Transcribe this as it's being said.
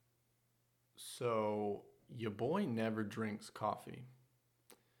So, your boy never drinks coffee,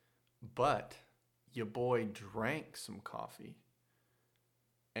 but your boy drank some coffee.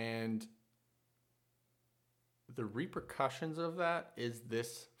 And the repercussions of that is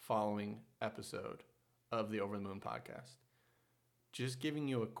this following episode of the Over the Moon podcast. Just giving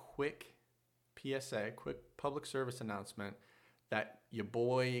you a quick PSA, quick public service announcement that your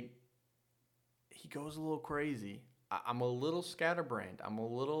boy, he goes a little crazy. I'm a little scatterbrained. I'm a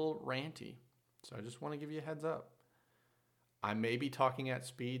little ranty. So I just want to give you a heads up. I may be talking at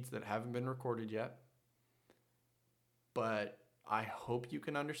speeds that haven't been recorded yet, but I hope you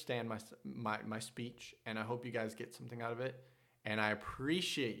can understand my speech, and I hope you guys get something out of it. And I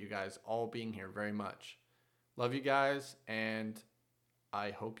appreciate you guys all being here very much. Love you guys, and I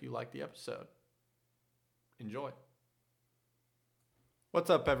hope you like the episode. Enjoy. What's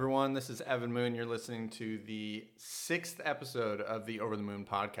up, everyone? This is Evan Moon. You're listening to the 6th episode of the Over the Moon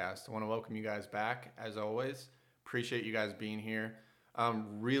podcast. I want to welcome you guys back, as always. Appreciate you guys being here.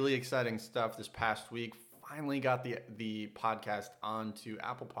 Really exciting stuff this past week. Finally got the podcast onto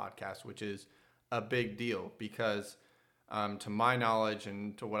Apple Podcasts, which is a big deal because to my knowledge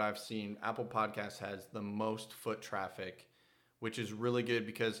and to what I've seen, Apple Podcasts has the most foot traffic, which is really good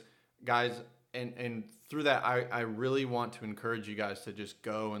because, guys, and through that, I really want to encourage you guys to just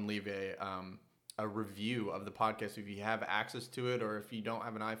go and leave a review of the podcast if you have access to it, or if you don't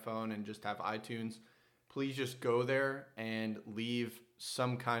have an iPhone and just have iTunes. Please just go there and leave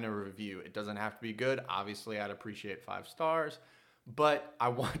some kind of review. It doesn't have to be good. Obviously, I'd appreciate 5 stars, but I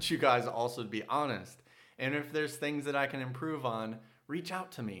want you guys also to be honest. And if there's things that I can improve on, reach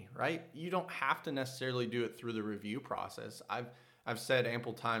out to me, right? You don't have to necessarily do it through the review process. I've said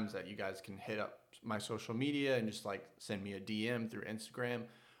ample times that you guys can hit up my social media and just like send me a DM through Instagram,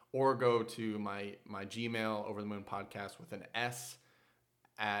 or go to my Gmail, Over the Moon Podcast with an S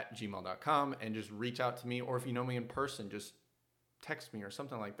at gmail.com, and just reach out to me. Or if you know me in person, just text me or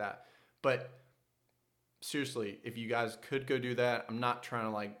something like that. But seriously, if you guys could go do that, I'm not trying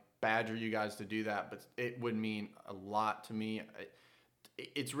to like badger you guys to do that, but it would mean a lot to me.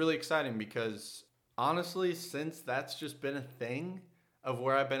 It's really exciting because honestly, since that's just been a thing of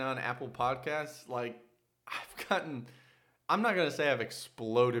where I've been on Apple Podcasts, like I'm not going to say I've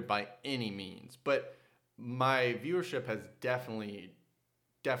exploded by any means, but my viewership has definitely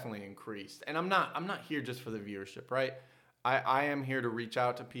increased. And I'm not here just for the viewership, right? I am here to reach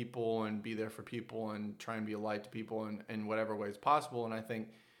out to people and be there for people and try and be a light to people in whatever ways possible. And I think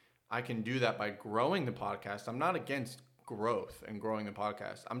I can do that by growing the podcast. I'm not against growth and growing the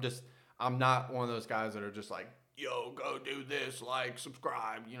podcast. I'm not one of those guys that are just like, yo, go do this, like,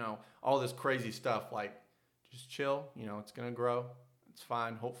 subscribe, all this crazy stuff. Like, just chill, it's going to grow. It's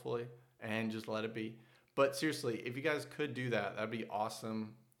fine, hopefully, and just let it be. But seriously, if you guys could do that, that'd be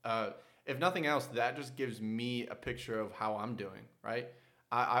awesome. If nothing else, that just gives me a picture of how I'm doing, right?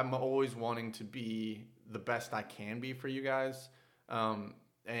 I'm always wanting to be the best I can be for you guys.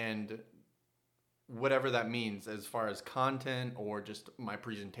 And whatever that means as far as content or just my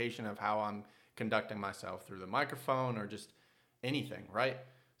presentation of how I'm conducting myself through the microphone or just anything, right?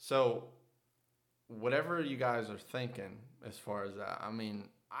 So whatever you guys are thinking as far as that, I mean,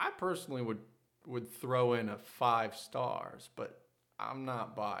 I personally would throw in a 5 stars, but I'm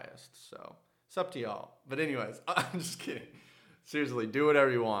not biased, so it's up to y'all. But anyways, I'm just kidding. Seriously, do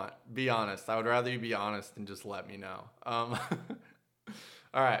whatever you want. Be honest. I would rather you be honest than just let me know. All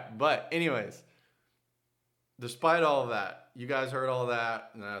right, but anyways, despite all of that, you guys heard all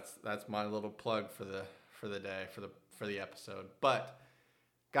that, and that's my little plug for the day, for the episode. But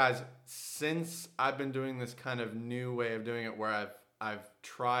guys, since I've been doing this kind of new way of doing it, where I've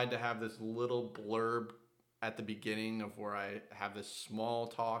tried to have this little blurb at the beginning of where I have this small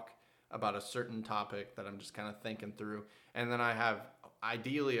talk about a certain topic that I'm just kind of thinking through, and then I have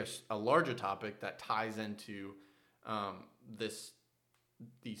ideally a larger topic that ties into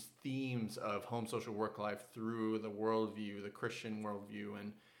these themes of home, social, work life through the worldview, the Christian worldview,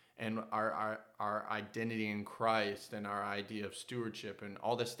 and our identity in Christ, and our idea of stewardship, and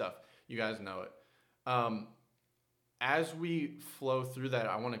all this stuff. You guys know it. As we flow through that,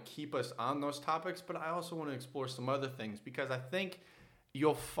 I want to keep us on those topics, but I also want to explore some other things, because I think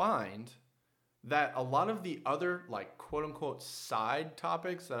you'll find that a lot of the other, like, quote unquote side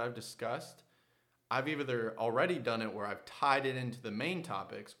topics that I've discussed, I've either already done it where I've tied it into the main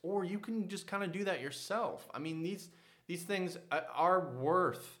topics, or you can just kind of do that yourself. I mean, these things are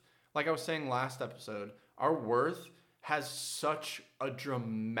worth, like I was saying last episode, our worth has such a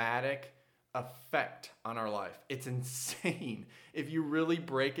dramatic effect on our life. It's insane if you really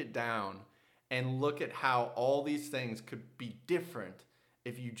break it down and look at how all these things could be different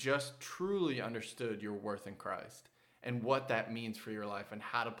if you just truly understood your worth in Christ and what that means for your life and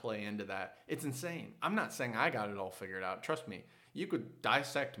how to play into that. It's insane. I'm not saying I got it all figured out. Trust me. You could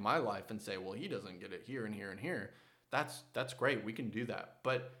dissect my life and say, well, he doesn't get it here and here and here. That's great. We can do that.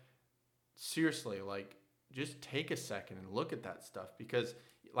 But seriously, like, just take a second and look at that stuff, because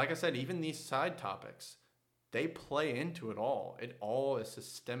like I said, even these side topics, they play into it all. It all is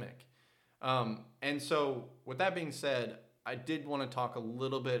systemic. And so with that being said, I did want to talk a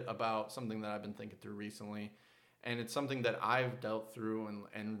little bit about something that I've been thinking through recently. And it's something that I've dealt through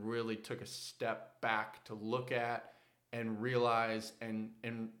and really took a step back to look at and realize and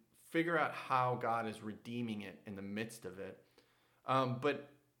figure out how God is redeeming it in the midst of it. But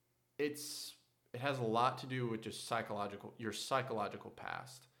it has a lot to do with just your psychological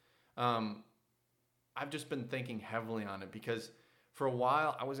past. I've just been thinking heavily on it because for a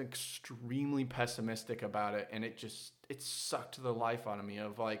while I was extremely pessimistic about it, and it sucked the life out of me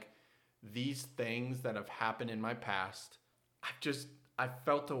of like these things that have happened in my past. I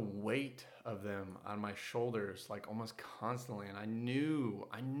felt the weight of them on my shoulders like almost constantly, and I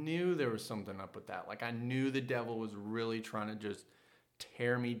knew there was something up with that. Like I knew the devil was really trying to just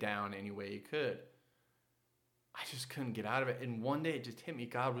tear me down any way he could. I just couldn't get out of it. And one day it just hit me.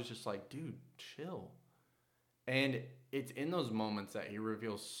 God was just like, dude, chill. And it's in those moments that he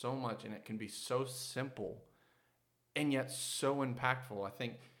reveals so much, and it can be so simple and yet so impactful. I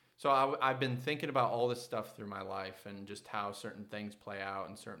think so. I've been thinking about all this stuff through my life and just how certain things play out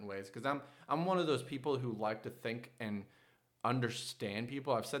in certain ways, because I'm one of those people who like to think and understand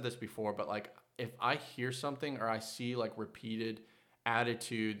people. I've said this before, but like if I hear something or I see like repeated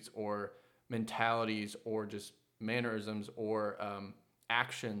attitudes or mentalities or just mannerisms or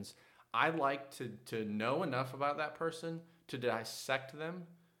actions, I like to know enough about that person to dissect them,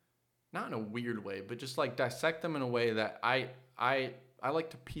 not in a weird way, but just like dissect them in a way that I like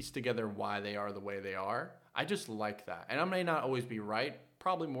to piece together why they are the way they are. I just like that. And I may not always be right.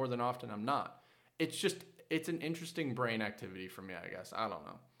 Probably more than often I'm not. It's an interesting brain activity for me, I guess. I don't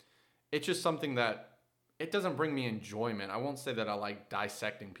know. It's just something that it doesn't bring me enjoyment. I won't say that I like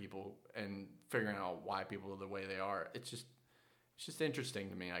dissecting people and figuring out why people are the way they are. It's just interesting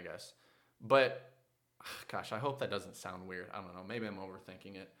to me, I guess. But gosh, I hope that doesn't sound weird. I don't know. Maybe I'm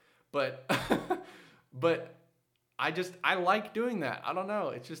overthinking it. But but I like doing that. I don't know.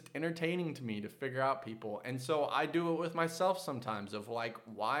 It's just entertaining to me to figure out people. And so I do it with myself sometimes of like,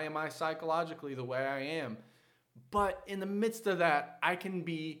 why am I psychologically the way I am? But in the midst of that, I can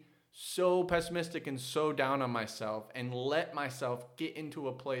be so pessimistic and so down on myself and let myself get into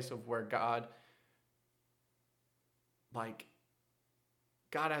a place of where God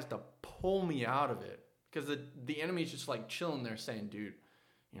has to pull me out of it, because the enemy's just like chilling there saying, dude,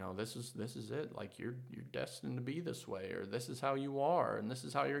 this is it. Like you're destined to be this way, or this is how you are, and this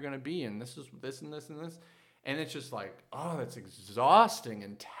is how you're going to be, and this is this and this and this. And it's just like, oh, that's exhausting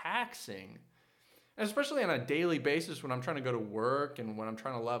and taxing. And especially on a daily basis when I'm trying to go to work and when I'm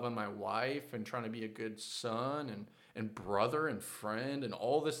trying to love on my wife and trying to be a good son and brother and friend and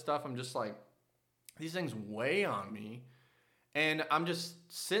all this stuff. I'm just like, these things weigh on me. And I'm just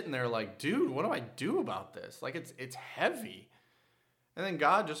sitting there like, dude, what do I do about this? Like, it's heavy. And then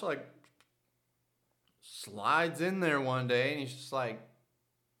God just like slides in there one day and he's just like,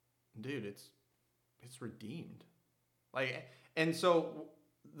 dude, it's redeemed. Like, and so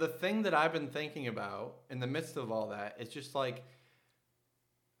the thing that I've been thinking about in the midst of all that is just like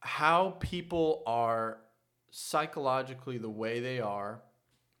how people are psychologically the way they are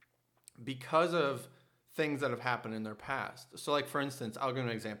because of things that have happened in their past. So like, for instance, I'll give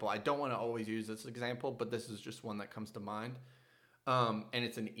an example. I don't want to always use this example, but this is just one that comes to mind. And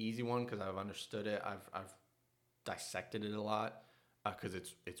it's an easy one because I've understood it. I've dissected it a lot because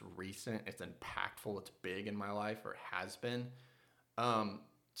it's recent, it's impactful, it's big in my life, or has been.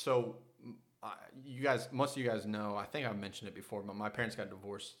 So most of you guys know, I think I've mentioned it before, but my parents got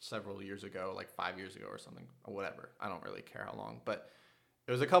divorced several years ago, like 5 years ago or something, or whatever. I don't really care how long, but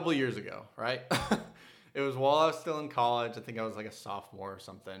it was a couple of years ago, right? It was while I was still in college. I think I was like a sophomore or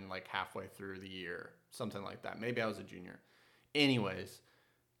something, like halfway through the year, something like that. Maybe I was a junior. Anyways,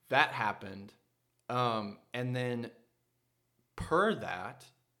 that happened. And then per that,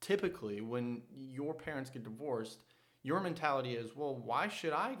 typically when your parents get divorced, your mentality is, well, why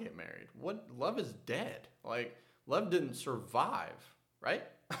should I get married? Love is dead. Like, love didn't survive, right?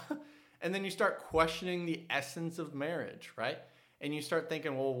 And then you start questioning the essence of marriage, right? And you start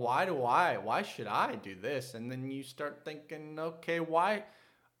thinking, well, why should I do this? And then you start thinking, okay,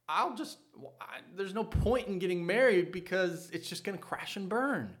 there's no point in getting married because it's just going to crash and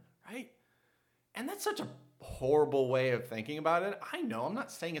burn, right? And that's such a horrible way of thinking about it. I know, I'm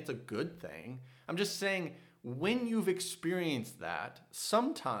not saying it's a good thing. I'm just saying when you've experienced that,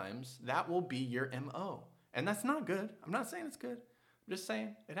 sometimes that will be your MO. And that's not good. I'm not saying it's good. I'm just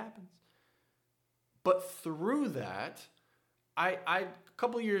saying it happens. But through that, I a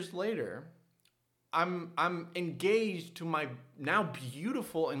couple years later, I'm engaged to my now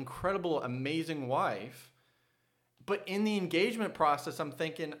beautiful, incredible, amazing wife. But in the engagement process, I'm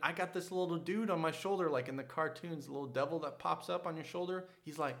thinking, I got this little dude on my shoulder, like in the cartoons, the little devil that pops up on your shoulder.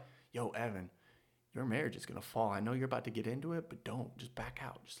 He's like, yo, Evan, your marriage is going to fall. I know you're about to get into it, but don't. Just back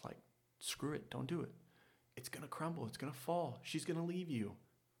out. Just like, screw it. Don't do it. It's going to crumble. It's going to fall. She's going to leave you.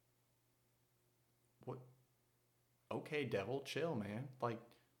 What? Okay, devil, chill, man. Like,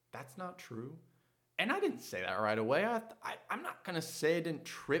 that's not true. And I didn't say that right away. I'm not going to say it didn't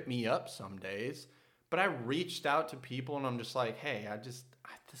trip me up some days. But I reached out to people and I'm just like, hey,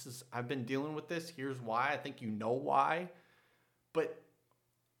 I've been dealing with this. Here's why. I think you know why. But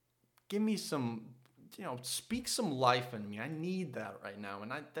give me some, speak some life in me. I need that right now.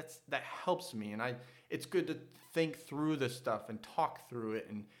 And that helps me. And it's good to think through this stuff and talk through it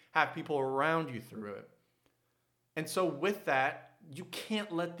and have people around you through it. And so with that, you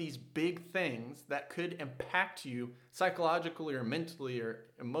can't let these big things that could impact you psychologically or mentally or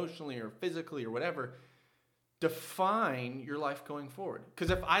emotionally or physically or whatever define your life going forward.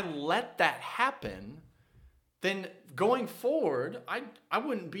 Because if I let that happen, then going forward, I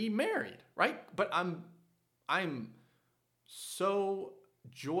wouldn't be married, right? But I'm so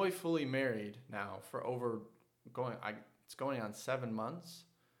joyfully married now for it's going on 7 months.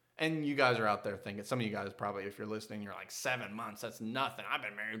 And you guys are out there thinking, some of you guys probably, if you're listening, you're like, 7 months, that's nothing. I've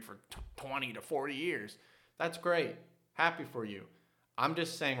been married for 20 to 40 years. That's great. Happy for you. I'm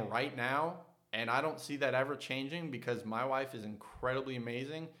just saying right now, and I don't see that ever changing because my wife is incredibly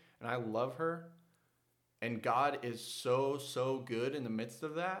amazing and I love her. And God is so, so good in the midst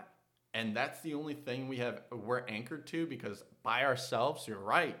of that. And that's the only thing we're anchored to, because by ourselves, you're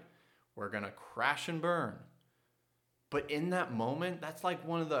right, we're going to crash and burn. But in that moment, that's like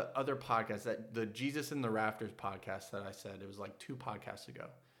one of the other podcasts, the Jesus in the Rafters podcast that I said, it was like 2 podcasts ago,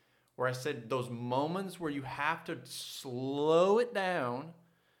 where I said those moments where you have to slow it down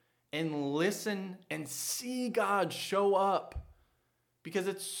and listen and see God show up, because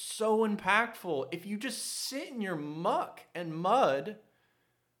it's so impactful. If you just sit in your muck and mud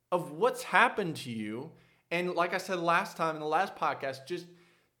of what's happened to you, and like I said last time in the last podcast,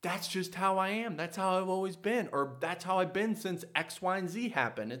 that's just how I am. That's how I've always been. Or that's how I've been since X, Y, and Z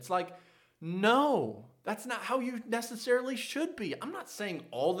happened. It's like, no, that's not how you necessarily should be. I'm not saying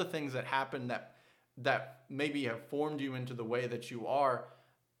all the things that happened that maybe have formed you into the way that you are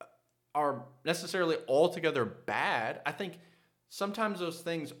necessarily altogether bad. I think sometimes those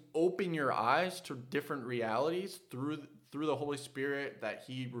things open your eyes to different realities through the Holy Spirit that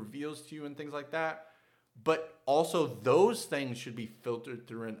He reveals to you and things like that. But also those things should be filtered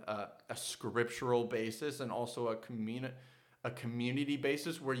through a scriptural basis and also a community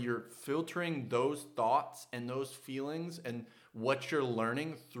basis, where you're filtering those thoughts and those feelings and what you're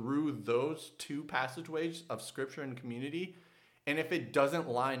learning through those 2 passageways of scripture and community. And if it doesn't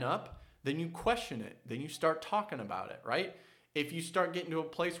line up, then you question it. Then you start talking about it, right? If you start getting to a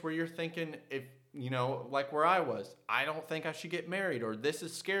place where you're thinking, like where I was, I don't think I should get married, or this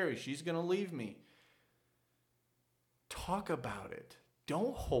is scary, she's going to leave me. Talk about it.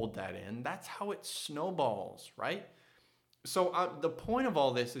 Don't hold that in. That's how it snowballs, right? So the point of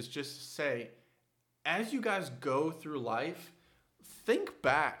all this is just to say, as you guys go through life, think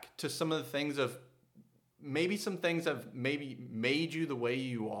back to some of the things some things have maybe made you the way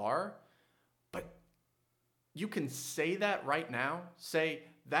you are, but you can say that right now. Say,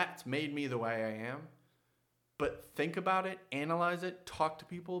 that's made me the way I am. But think about it, analyze it, talk to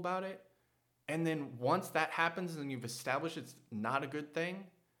people about it. And then once that happens and you've established it's not a good thing,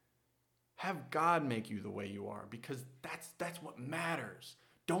 have God make you the way you are, because that's what matters.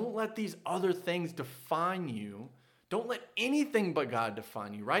 Don't let these other things define you. Don't let anything but God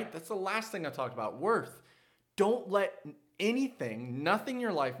define you, right? That's the last thing I talked about, worth. Don't let anything, nothing in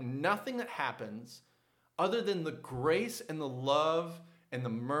your life, nothing that happens other than the grace and the love and the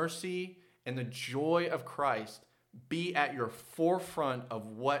mercy and the joy of Christ be at your forefront of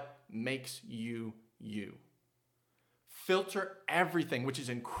what makes you you. Filter everything, which is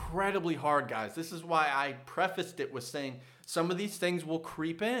incredibly hard, guys. This is why I prefaced it with saying some of these things will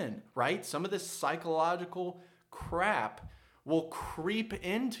creep in, right? Some of this psychological crap will creep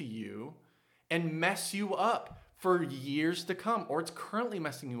into you and mess you up for years to come, or it's currently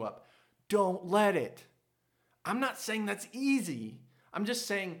messing you up. Don't let it. I'm not saying that's easy. I'm just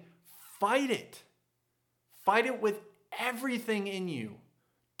saying fight it. Fight it with everything in you.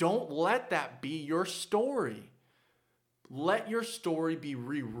 Don't let that be your story. Let your story be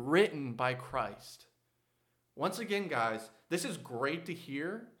rewritten by Christ. Once again, guys, this is great to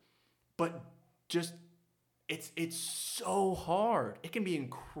hear, but just it's so hard. It can be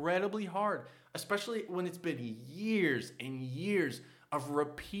incredibly hard, especially when it's been years and years of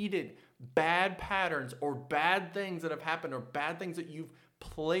repeated bad patterns or bad things that have happened or bad things that you've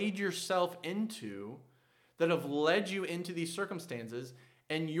played yourself into that have led you into these circumstances,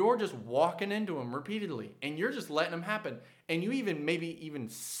 and you're just walking into them repeatedly and you're just letting them happen, and you maybe even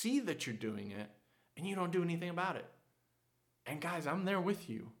see that you're doing it and you don't do anything about it. And guys, I'm there with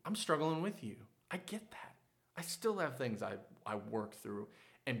you. I'm struggling with you. I get that. I still have things I work through.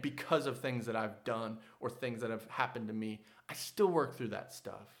 And because of things that I've done or things that have happened to me, I still work through that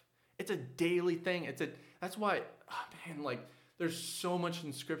stuff. It's a daily thing. That's why, like, there's so much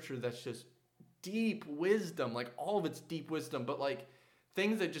in Scripture that's just deep wisdom. Like, all of it's deep wisdom. But, like,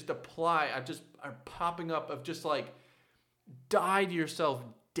 things that just apply, are popping up of just, like, die to yourself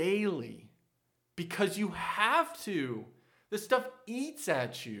daily. Because you have to. This stuff eats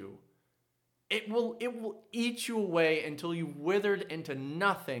at you. It will eat you away until you withered into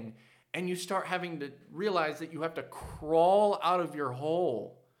nothing, and you start having to realize that you have to crawl out of your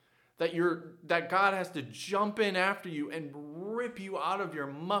hole, that God has to jump in after you and rip you out of your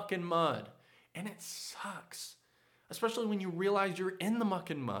muck and mud. And it sucks, especially when you realize you're in the muck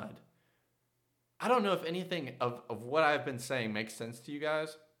and mud. I don't know if anything of what I've been saying makes sense to you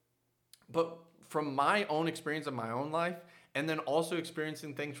guys, but from my own experience in my own life, and then also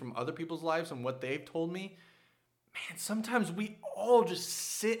experiencing things from other people's lives and what they've told me, man, sometimes we all just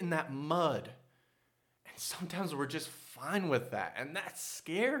sit in that mud. And sometimes we're just fine with that. And that's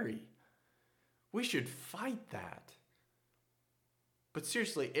scary. We should fight that. But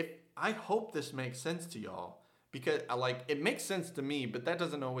seriously, I hope this makes sense to y'all. Because, it makes sense to me, but that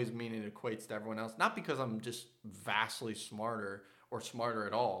doesn't always mean it equates to everyone else. Not because I'm just vastly smarter or smarter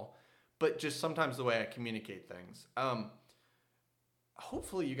at all, but just sometimes the way I communicate things.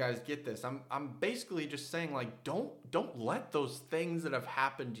 Hopefully you guys get this. I'm basically just saying, like, don't let those things that have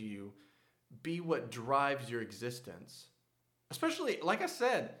happened to you be what drives your existence. Especially, like I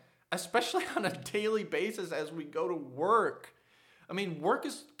said, especially on a daily basis as we go to work. I mean, work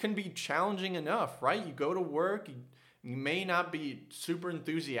can be challenging enough, right? You go to work, you may not be super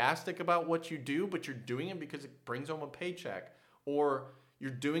enthusiastic about what you do, but you're doing it because it brings home a paycheck. Or you're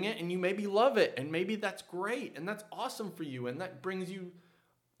doing it and you maybe love it, and maybe that's great and that's awesome for you, and that brings you,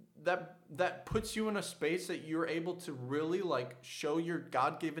 that puts you in a space that you're able to really, like, show your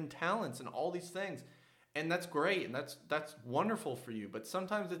God-given talents and all these things. And that's great, and that's wonderful for you. But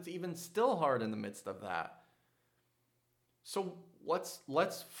sometimes it's even still hard in the midst of that. So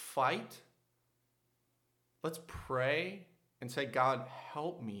let's fight. Let's pray and say, God,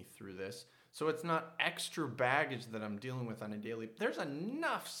 help me through this. So it's not extra baggage that I'm dealing with on a daily. There's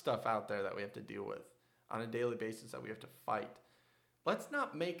enough stuff out there that we have to deal with on a daily basis that we have to fight. Let's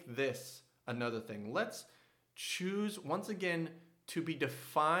not make this another thing. Let's choose once again to be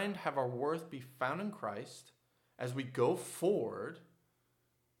defined, have our worth be found in Christ as we go forward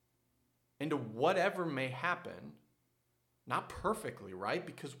into whatever may happen. Not perfectly, right?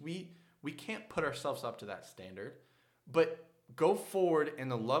 Because we can't put ourselves up to that standard, but go forward in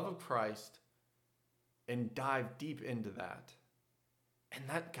the love of Christ and dive deep into that. And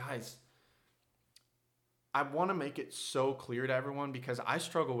that, guys, I want to make it so clear to everyone, because I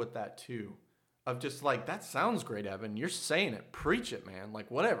struggle with that too. Of just like, that sounds great, Evan. You're saying it. Preach it, man.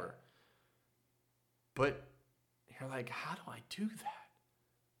 Like, whatever. But you're like, how do I do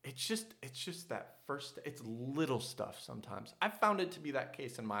that? It's just that first, it's little stuff sometimes. I've found it to be that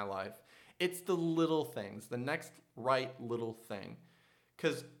case in my life. It's the little things, the next right little thing.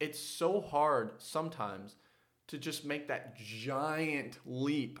 Because it's so hard sometimes to just make that giant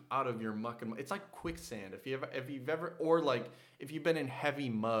leap out of your muck and mud. It's like quicksand. If you've ever, or like if you've been in heavy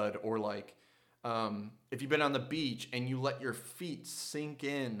mud, or like if you've been on the beach and you let your feet sink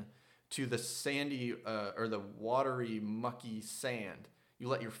in to the sandy or the watery, mucky sand. You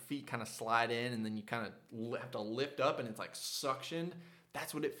let your feet kind of slide in, and then you kind of have to lift up, and it's like suctioned.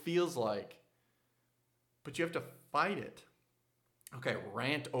 That's what it feels like. But you have to fight it. Okay,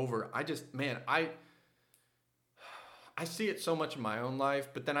 rant over. I see it so much in my own life,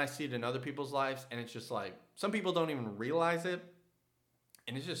 but then I see it in other people's lives, and it's just like, some people don't even realize it,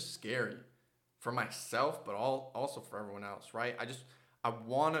 and it's just scary for myself, but also for everyone else, right? I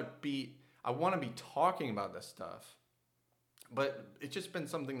want to be talking about this stuff, but it's just been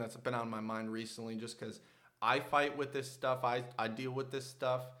something that's been on my mind recently, just because I fight with this stuff, I deal with this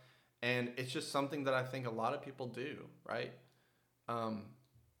stuff, And it's just something that I think a lot of people do, right? Um,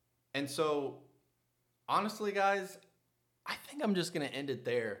 and so, honestly, guys, I think I'm just gonna end it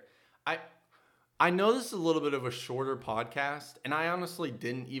there. I I know this is a little bit of a shorter podcast, and I honestly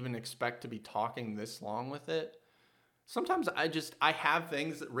didn't even expect to be talking this long with it. Sometimes I have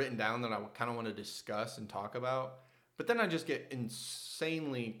things written down that I kind of want to discuss and talk about, but then I just get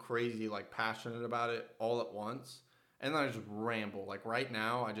insanely crazy, like passionate about it all at once, and then I just ramble. Like right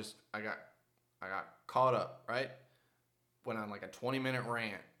now, I got caught up, right? Went on like a 20-minute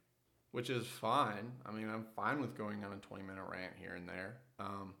rant, which is fine. I mean, I'm fine with going on a 20-minute rant here and there.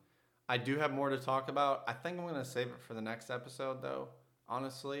 I do have more to talk about. I think I'm going to save it for the next episode, though,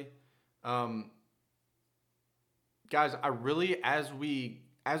 honestly. Um, Guys, I really, as we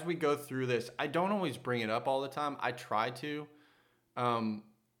go through this, I don't always bring it up all the time. I try to, um,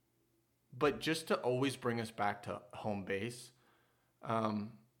 but just to always bring us back to home base.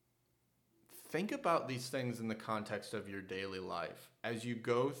 Um, think about these things in the context of your daily life as you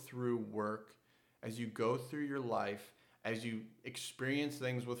go through work, as you go through your life, as you experience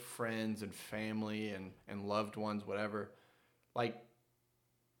things with friends and family and loved ones, whatever. Like,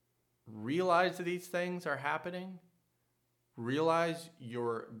 realize that these things are happening. Be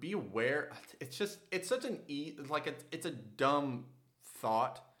aware. It's such it's a dumb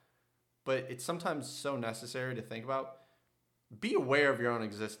thought, but it's sometimes so necessary to think about. Be aware of your own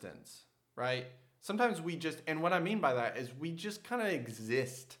existence, right? Sometimes and what I mean by that is we just kind of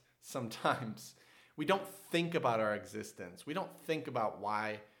exist sometimes. We don't think about our existence. We don't think about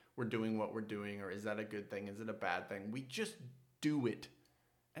why we're doing what we're doing, or is that a good thing? Is it a bad thing? We just do it.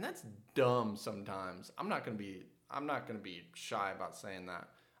 And that's dumb sometimes. I'm not gonna be shy about saying that.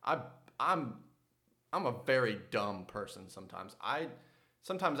 I'm I'm a very dumb person sometimes.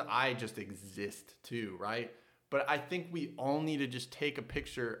 Sometimes I just exist too, right? But I think we all need to just take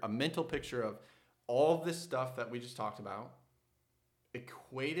a mental picture of all of this stuff that we just talked about,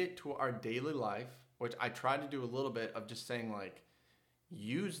 equate it to our daily life, which I try to do a little bit of just saying like,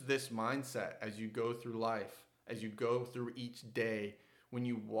 use this mindset as you go through life, as you go through each day. When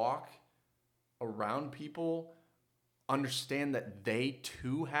you walk around people, understand that they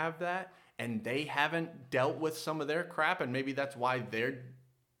too have that and they haven't dealt with some of their crap, and maybe that's why they're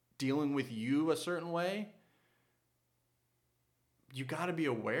dealing with you a certain way. You got to be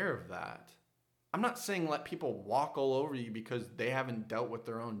aware of that. I'm not saying let people walk all over you because they haven't dealt with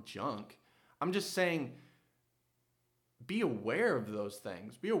their own junk. I'm just saying be aware of those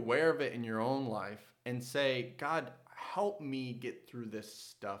things. Be aware of it in your own life and say, God, help me get through this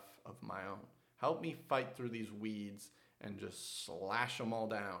stuff of my own. Help me fight through these weeds and just slash them all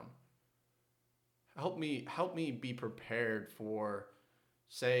down. Help me be prepared for,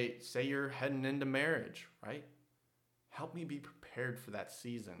 say you're heading into marriage, right? Help me be prepared for that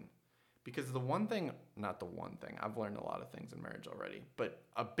season. Because I've learned a lot of things in marriage already, but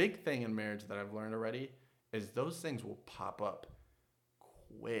a big thing in marriage that I've learned already is those things will pop up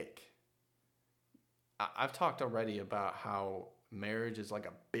quick. I've talked already about how marriage is like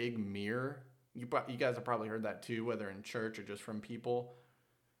a big mirror. You guys have probably heard that too, whether in church or just from people.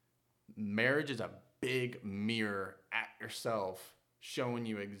 Marriage is a big mirror at yourself, showing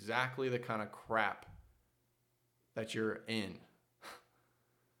you exactly the kind of crap that you're in.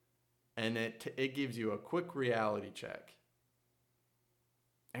 And it gives you a quick reality check.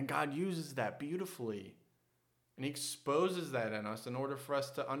 And God uses that beautifully. And He exposes that in us in order for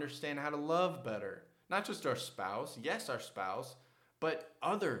us to understand how to love better. Not just our spouse, yes, our spouse, but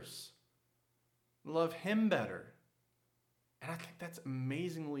others. Love Him better. And I think that's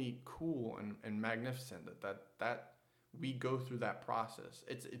amazingly cool and magnificent that we go through that process.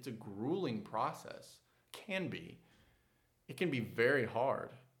 It's a grueling process. Can be. It can be very hard.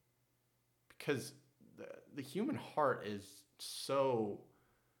 Because the human heart is so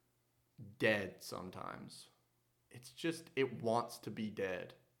dead sometimes. It wants to be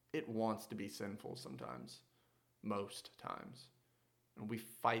dead. It wants to be sinful sometimes. Most times. And we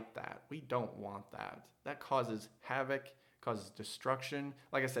fight that. We don't want that. That causes havoc, causes destruction.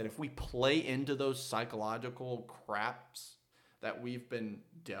 Like I said, if we play into those psychological craps that we've been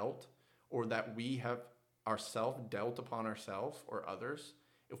dealt, or that we have ourselves dealt upon ourselves or others,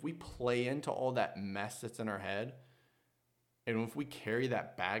 if we play into all that mess that's in our head, and if we carry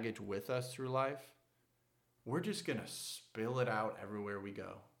that baggage with us through life, we're just going to spill it out everywhere we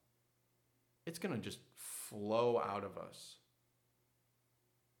go. It's going to just flow out of us.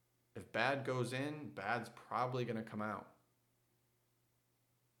 If bad goes in, bad's probably going to come out.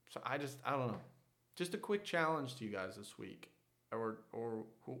 So I don't know. Just a quick challenge to you guys this week, or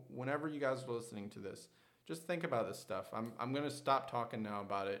whenever you guys are listening to this. Just think about this stuff. I'm going to stop talking now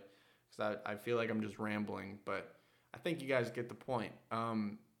about it. because I feel like I'm just rambling, but I think you guys get the point.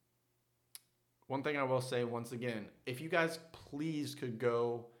 One thing I will say once again, if you guys please could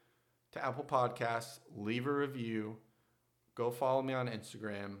go to Apple Podcasts, leave a review, go follow me on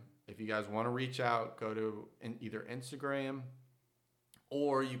Instagram. If you guys want to reach out, go to either Instagram,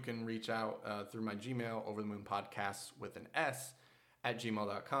 or you can reach out through my Gmail, overthemoonpodcasts with an S at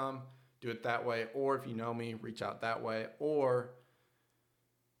gmail.com. Do it that way. Or if you know me, reach out that way. Or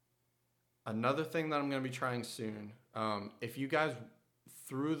another thing that I'm going to be trying soon, if you guys,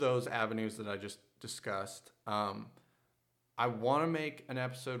 through those avenues that I just discussed, I want to make an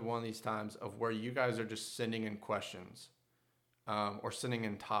episode one of these times of where you guys are just sending in questions or sending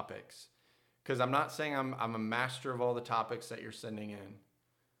in topics. Because I'm not saying I'm a master of all the topics that you're sending in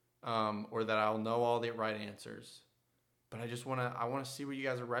or that I'll know all the right answers. But I want to see what you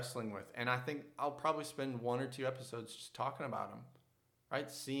guys are wrestling with. And I think I'll probably spend 1 or 2 episodes just talking about them, right?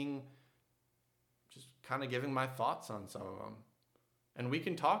 Just kind of giving my thoughts on some of them. And we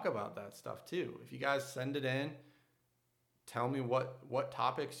can talk about that stuff too. If you guys send it in, tell me what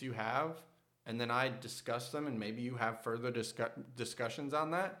topics you have, and then I discuss them, and maybe you have further discussions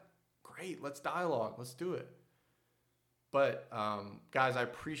on that. Great, let's dialogue. Let's do it. But guys, I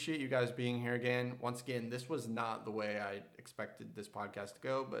appreciate you guys being here again. Once again, this was not the way I expected this podcast to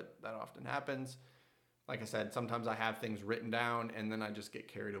go, but that often happens. Like I said, sometimes I have things written down, and then I just get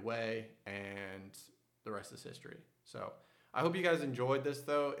carried away, and the rest is history. So I hope you guys enjoyed this,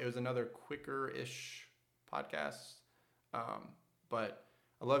 though. It was another quicker-ish podcast. But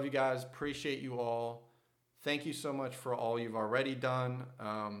I love you guys. Appreciate you all. Thank you so much for all you've already done.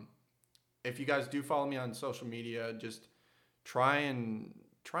 If you guys do follow me on social media, just try and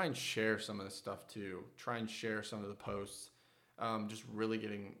share some of this stuff too. Try and share some of the posts. Just really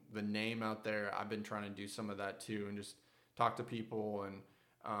getting the name out there. I've been trying to do some of that too, and just talk to people and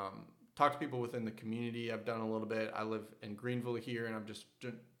talk to people within the community. I've done a little bit. I live in Greenville here, and I've just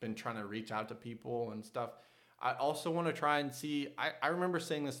been trying to reach out to people and stuff. I also want to try and see, I remember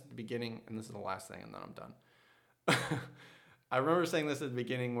saying this at the beginning, and this is the last thing, and then I'm done. I remember saying this at the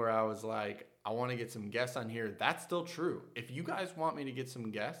beginning where I was like, I want to get some guests on here. That's still true. If you guys want me to get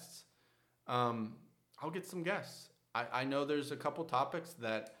some guests, I'll get some guests. I know there's a couple topics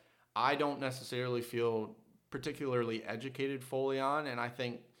that I don't necessarily feel particularly educated fully on, and I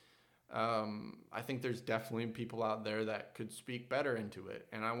think there's definitely people out there that could speak better into it,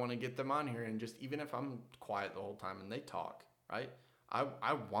 and I want to get them on here. And just even if I'm quiet the whole time and they talk, right?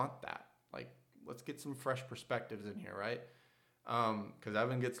 I want that. Like, let's get some fresh perspectives in here, right? Because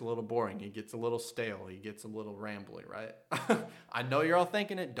Evan gets a little boring. He gets a little stale. He gets a little rambly, right? I know you're all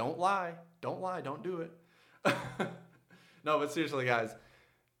thinking it. Don't lie. Don't lie. Don't do it. No, but seriously, guys,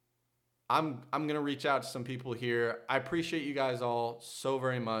 I'm going to reach out to some people here. I appreciate you guys all so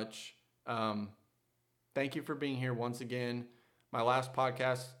very much. Thank you for being here once again. My last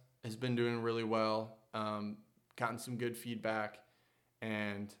podcast has been doing really well. Gotten some good feedback.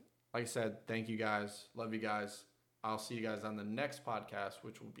 And like I said, thank you guys. Love you guys. I'll see you guys on the next podcast,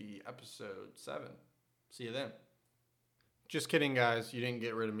 which will be episode 7. See you then. Just kidding, guys. You didn't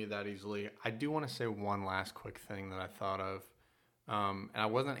get rid of me that easily. I do want to say one last quick thing that I thought of. And I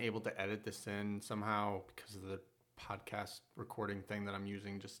wasn't able to edit this in somehow because of the podcast recording thing that I'm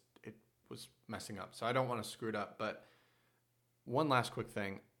using. Just it was messing up. So I don't want to screw it up. But one last quick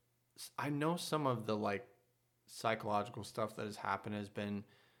thing. I know some of the psychological stuff that has happened has been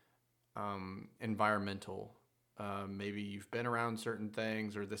environmental. Maybe you've been around certain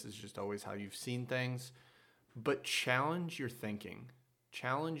things, or this is just always how you've seen things. But challenge your thinking.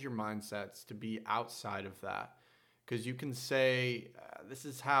 Challenge your mindsets to be outside of that. Because you can say, this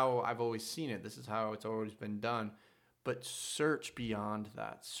is how I've always seen it. This is how it's always been done. But search beyond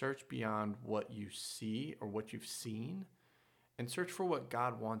that. Search beyond what you see or what you've seen. And search for what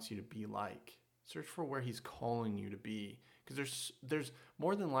God wants you to be like. Search for where he's calling you to be. Because there's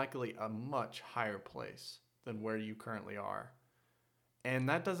more than likely a much higher place than where you currently are. And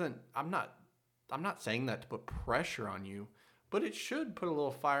that doesn't, I'm not saying that to put pressure on you, but it should put a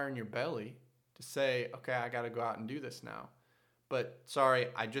little fire in your belly to say, okay, I got to go out and do this now. But sorry,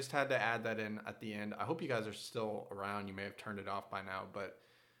 I just had to add that in at the end. I hope you guys are still around. You may have turned it off by now, but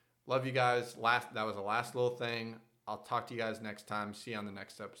love you guys. That was the last little thing. I'll talk to you guys next time. See you on the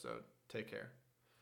next episode. Take care.